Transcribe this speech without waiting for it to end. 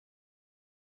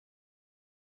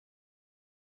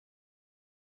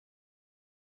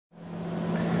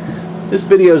This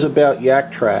video is about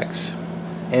Yakrax,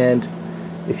 and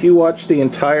if you watch the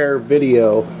entire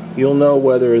video, you'll know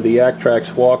whether the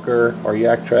Yakrax Walker or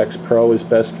Yakrax Pro is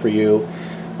best for you,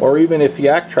 or even if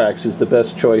Yakrax is the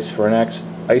best choice for an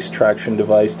ice traction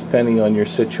device, depending on your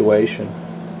situation.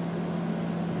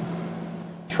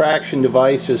 Traction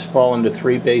devices fall into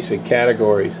three basic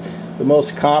categories. The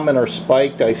most common are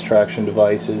spiked ice traction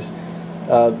devices.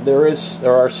 There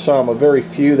are some, a very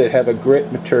few, that have a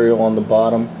grit material on the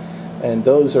bottom, and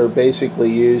those are basically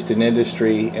used in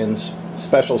industry in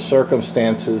special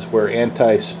circumstances where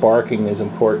anti-sparking is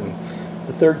important.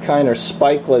 The third kind are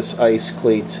spikeless ice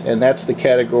cleats, and that's the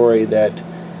category that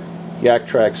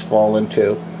Yakrax fall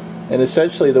into. And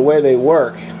essentially the way they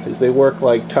work is they work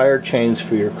like tire chains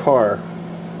for your car.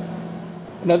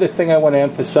 Another thing I want to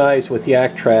emphasize with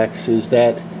Yakrax is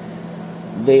that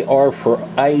they are for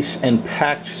ice and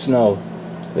packed snow.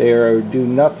 They do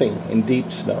nothing in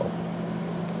deep snow.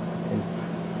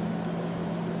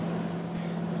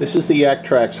 This is the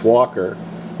Yakrax Walker.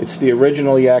 It's the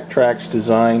original Yakrax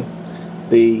design.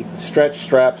 The stretch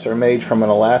straps are made from an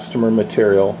elastomer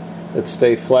material that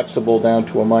stay flexible down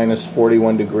to a minus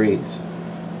 41 degrees.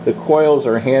 The coils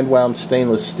are hand-wound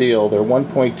stainless steel. They're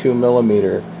 1.2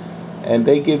 millimeter, and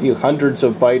they give you hundreds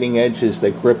of biting edges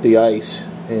that grip the ice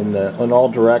in all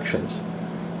directions.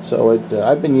 So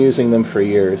I've been using them for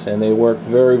years, and they work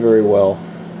very, very well.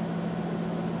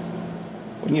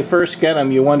 When you first get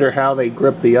them, you wonder how they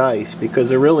grip the ice, because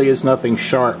there really is nothing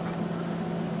sharp.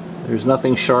 There's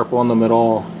nothing sharp on them at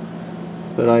all.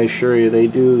 But I assure you, they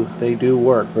do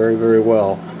work very, very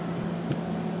well.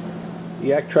 The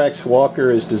Yakrax Walker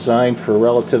is designed for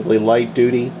relatively light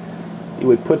duty. You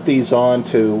would put these on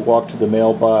to walk to the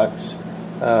mailbox,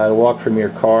 to walk from your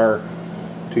car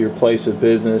to your place of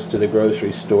business, to the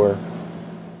grocery store.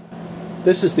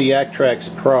 This is the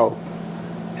Yakrax Pro,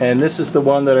 and this is the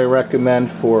one that I recommend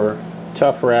for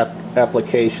tougher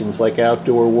applications like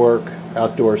outdoor work,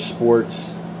 outdoor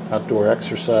sports, outdoor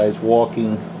exercise,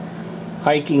 walking,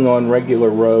 hiking on regular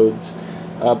roads.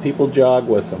 People jog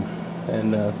with them,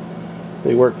 and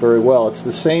they work very well. It's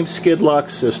the same skid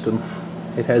lock system.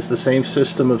 It has the same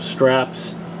system of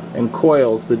straps and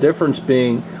coils. The difference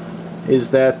being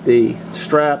is that the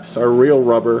straps are real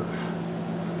rubber.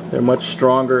 They're much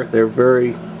stronger.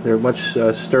 They're much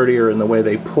sturdier in the way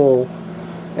they pull,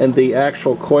 and the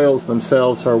actual coils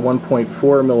themselves are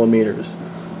 1.4 millimeters.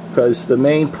 Because the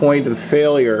main point of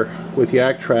failure with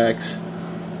Yakrax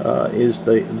is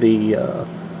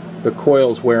the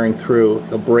coils wearing through,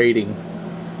 abrading,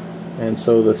 and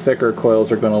so the thicker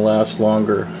coils are going to last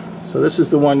longer. So this is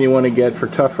the one you want to get for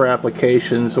tougher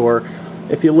applications, or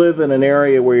if you live in an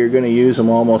area where you're going to use them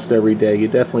almost every day, you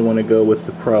definitely want to go with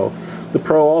the Pro. The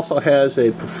Pro also has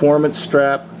a performance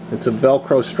strap. It's a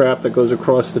Velcro strap that goes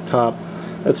across the top.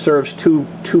 That serves two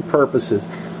purposes.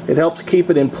 It helps keep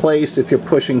it in place if you're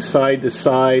pushing side to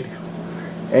side,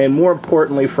 and more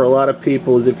importantly for a lot of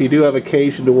people is if you do have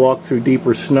occasion to walk through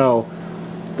deeper snow,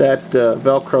 that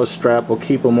Velcro strap will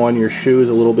keep them on your shoes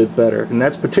a little bit better. And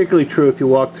that's particularly true if you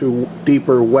walk through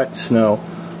deeper wet snow,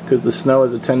 because the snow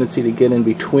has a tendency to get in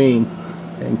between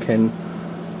and can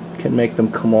make them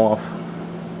come off.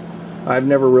 I've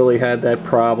never really had that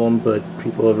problem, but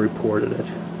people have reported it.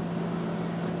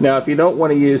 Now, if you don't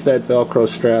want to use that Velcro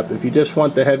strap, if you just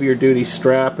want the heavier duty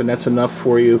strap and that's enough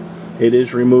for you, it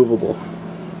is removable.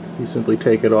 You simply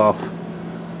take it off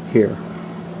here.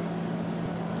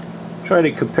 Try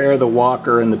to compare the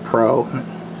Walker and the Pro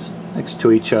next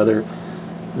to each other.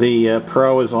 The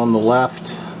Pro is on the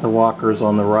left, the Walker is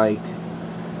on the right.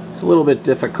 It's a little bit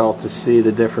difficult to see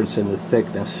the difference in the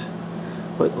thickness.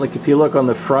 But like if you look on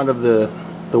the front of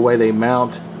the way they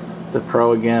mount, the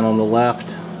Pro again on the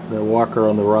left, the Walker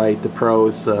on the right, the Pro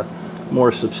is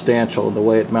more substantial, the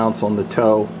way it mounts on the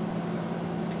toe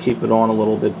to keep it on a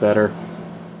little bit better.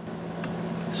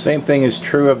 Same thing is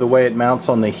true of the way it mounts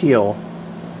on the heel.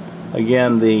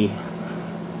 Again,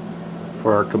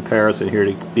 for our comparison here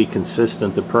to be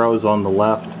consistent, the Pro is on the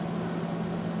left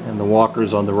and the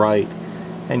Walker's on the right,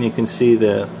 and you can see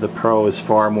the Pro is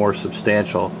far more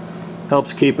substantial.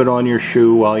 Helps keep it on your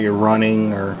shoe while you're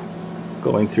running or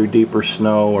going through deeper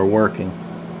snow or working.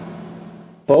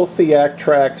 Both the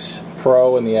Yakrax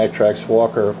Pro and the Yakrax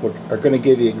Walker are going to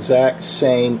give you exact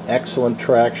same excellent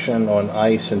traction on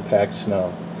ice and packed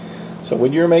snow. So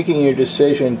when you're making your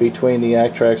decision between the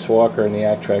Yakrax Walker and the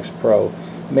Yakrax Pro,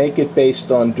 make it based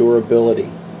on durability.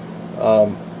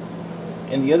 And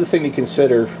the other thing to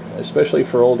consider, especially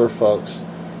for older folks,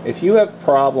 if you have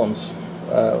problems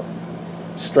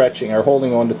stretching or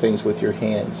holding on to things with your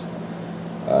hands,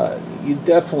 you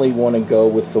definitely want to go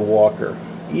with the Walker.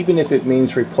 even if it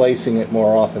means replacing it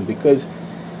more often, because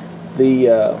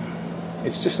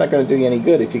it's just not going to do you any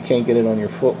good if you can't get it on your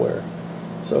footwear.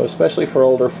 So especially for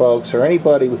older folks or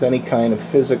anybody with any kind of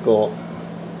physical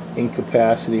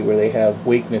incapacity where they have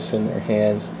weakness in their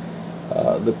hands,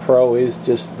 the Pro is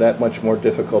just that much more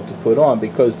difficult to put on,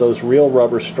 because those real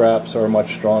rubber straps are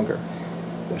much stronger.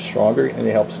 They're stronger and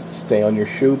it helps stay on your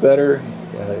shoe better.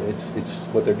 It's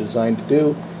what they're designed to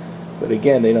do. But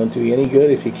again, they don't do you any good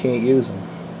if you can't use them.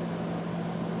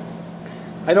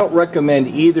 I don't recommend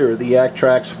either the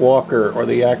Yakrax Walker or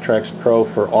the Yakrax Pro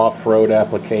for off-road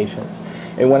applications.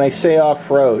 And when I say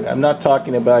off-road, I'm not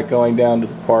talking about going down to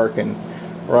the park and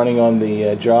running on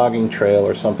the jogging trail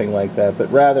or something like that,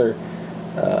 but rather,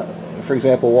 for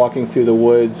example, walking through the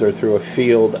woods or through a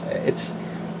field.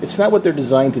 It's not what they're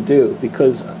designed to do,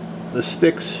 because the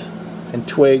sticks and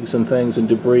twigs and things and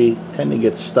debris tend to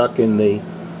get stuck in the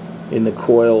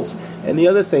coils. And the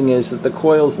other thing is that the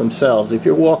coils themselves, if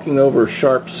you're walking over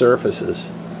sharp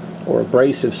surfaces or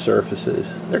abrasive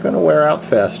surfaces, they're going to wear out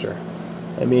faster.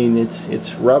 I mean,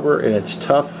 it's rubber and it's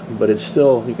tough, but it's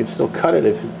still, you can still cut it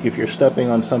if you're stepping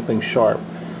on something sharp.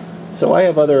 So I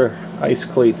have other ice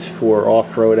cleats for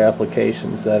off-road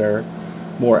applications that are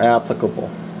more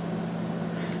applicable.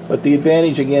 But the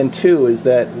advantage again too is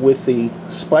that with the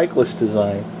spikeless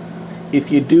design,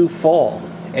 if you do fall,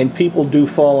 and people do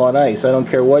fall on ice, I don't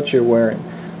care what you're wearing,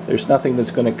 there's nothing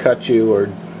that's going to cut you or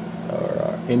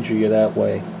injure you that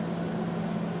way.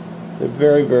 They're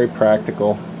very, very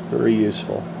practical, very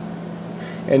useful.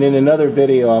 And in another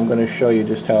video I'm going to show you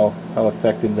just how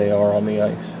effective they are on the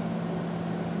ice.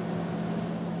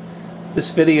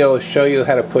 This video will show you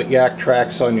how to put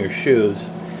Yakrax on your shoes.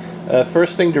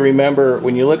 First thing to remember,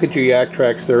 when you look at your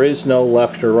Yakrax, there is no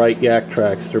left or right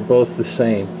Yakrax. They're both the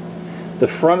same. The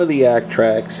front of the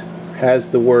Yakrax has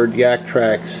the word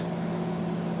Yakrax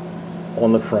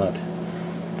on the front.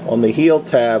 On the heel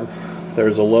tab,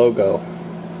 there's a logo.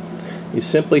 You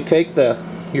simply take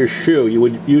your shoe, you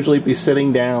would usually be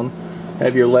sitting down,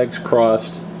 have your legs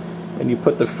crossed, and you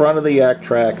put the front of the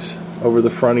Yakrax over the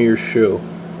front of your shoe.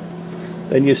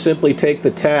 Then you simply take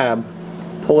the tab,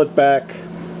 pull it back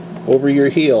over your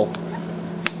heel,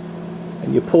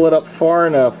 and you pull it up far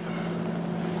enough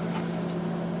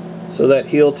so that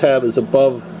heel tab is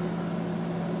above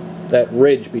that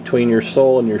ridge between your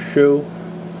sole and your shoe.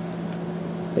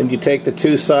 Then you take the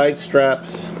two side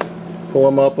straps, pull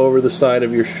them up over the side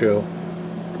of your shoe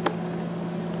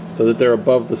so that they're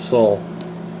above the sole.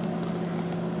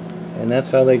 And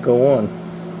that's how they go on.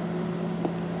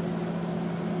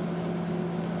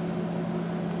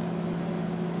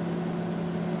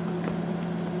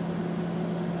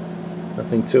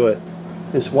 Nothing to it.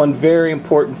 There's one very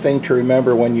important thing to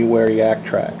remember when you wear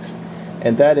Yakrax,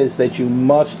 and that is that you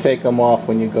must take them off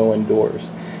when you go indoors.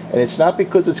 And it's not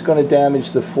because it's going to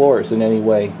damage the floors in any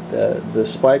way. The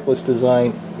spikeless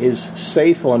design is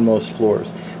safe on most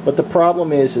floors. But the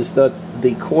problem is that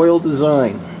the coil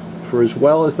design, for as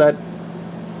well as that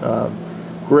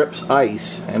grips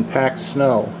ice and packs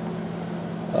snow,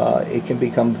 it can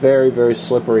become very, very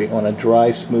slippery on a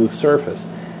dry, smooth surface,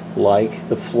 like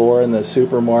the floor in the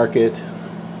supermarket,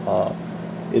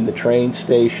 in the train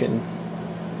station,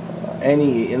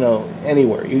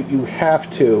 anywhere. You have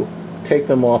to take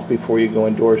them off before you go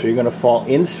indoors, or you're going to fall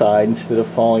inside instead of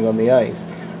falling on the ice.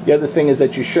 The other thing is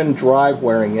that you shouldn't drive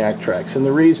wearing Yakrax, and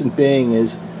the reason being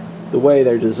is the way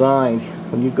they're designed.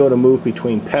 When you go to move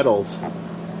between pedals,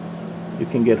 you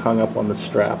can get hung up on the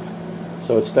strap.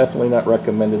 So it's definitely not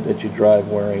recommended that you drive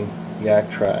wearing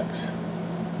Yakrax.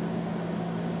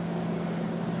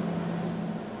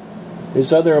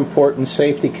 There's other important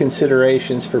safety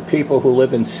considerations for people who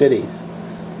live in cities.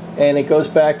 And it goes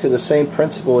back to the same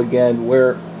principle again,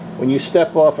 where when you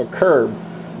step off a curb,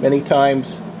 many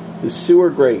times the sewer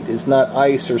grate is not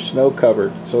ice or snow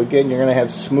covered. So again, you're going to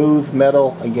have smooth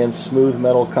metal against smooth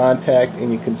metal contact,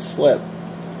 and you can slip.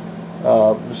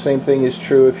 The same thing is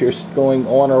true if you're going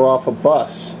on or off a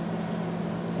bus.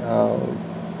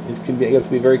 You have to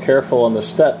be very careful on the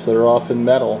steps that are often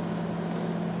metal.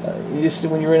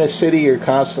 When you're in a city, you're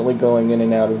constantly going in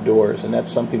and out of doors, and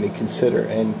that's something to consider.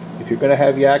 And if you're going to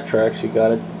have Yakrax, you got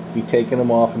to be taking them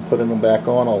off and putting them back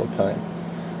on all the time.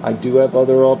 I do have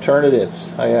other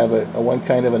alternatives. I have one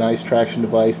kind of an ice traction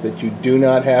device that you do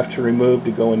not have to remove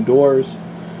to go indoors,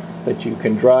 that you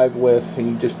can drive with, and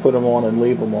you just put them on and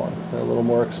leave them on. They're a little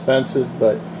more expensive,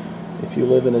 but if you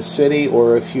live in a city,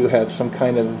 or if you have some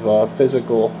kind of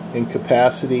physical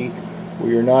incapacity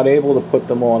where you're not able to put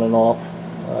them on and off,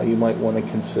 you might want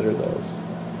to consider those.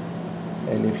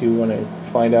 And if you want to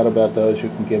find out about those, you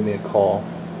can give me a call.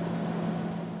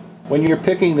 When you're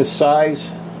picking the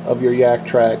size of your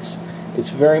Yakrax, it's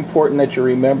very important that you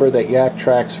remember that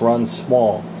Yakrax runs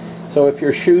small. So if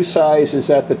your shoe size is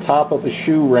at the top of a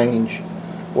shoe range,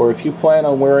 or if you plan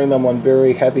on wearing them on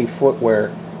very heavy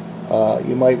footwear,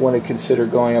 you might want to consider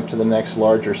going up to the next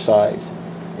larger size.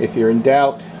 If you're in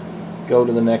doubt, go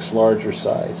to the next larger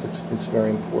size. It's very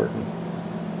important.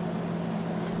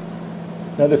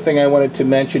 Another thing I wanted to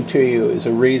mention to you is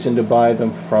a reason to buy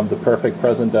them from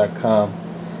theperfectpresent.com.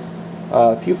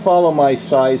 If you follow my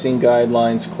sizing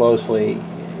guidelines closely,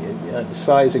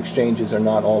 size exchanges are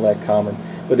not all that common.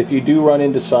 But if you do run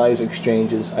into size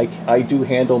exchanges, I do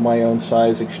handle my own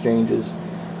size exchanges.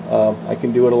 I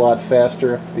can do it a lot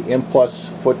faster. The Implus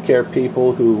foot care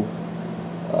people who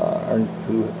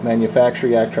manufacture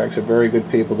Yakrax are very good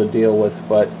people to deal with,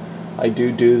 but I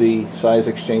do the size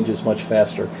exchanges much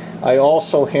faster. I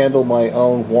also handle my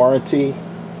own warranty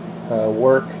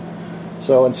work.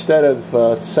 So instead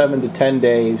of 7 to 10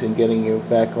 days in getting you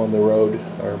back on the road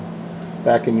or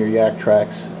back in your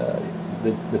Yakrax,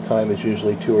 the time is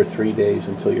usually 2 or 3 days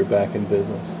until you're back in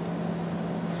business.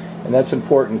 And that's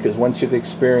important because once you've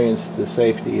experienced the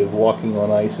safety of walking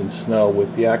on ice and snow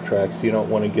with Yakrax, you don't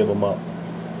want to give them up.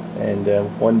 And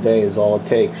 1 day is all it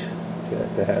takes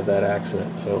to have that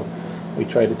accident. So we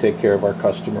try to take care of our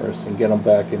customers and get them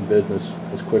back in business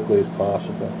as quickly as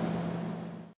possible.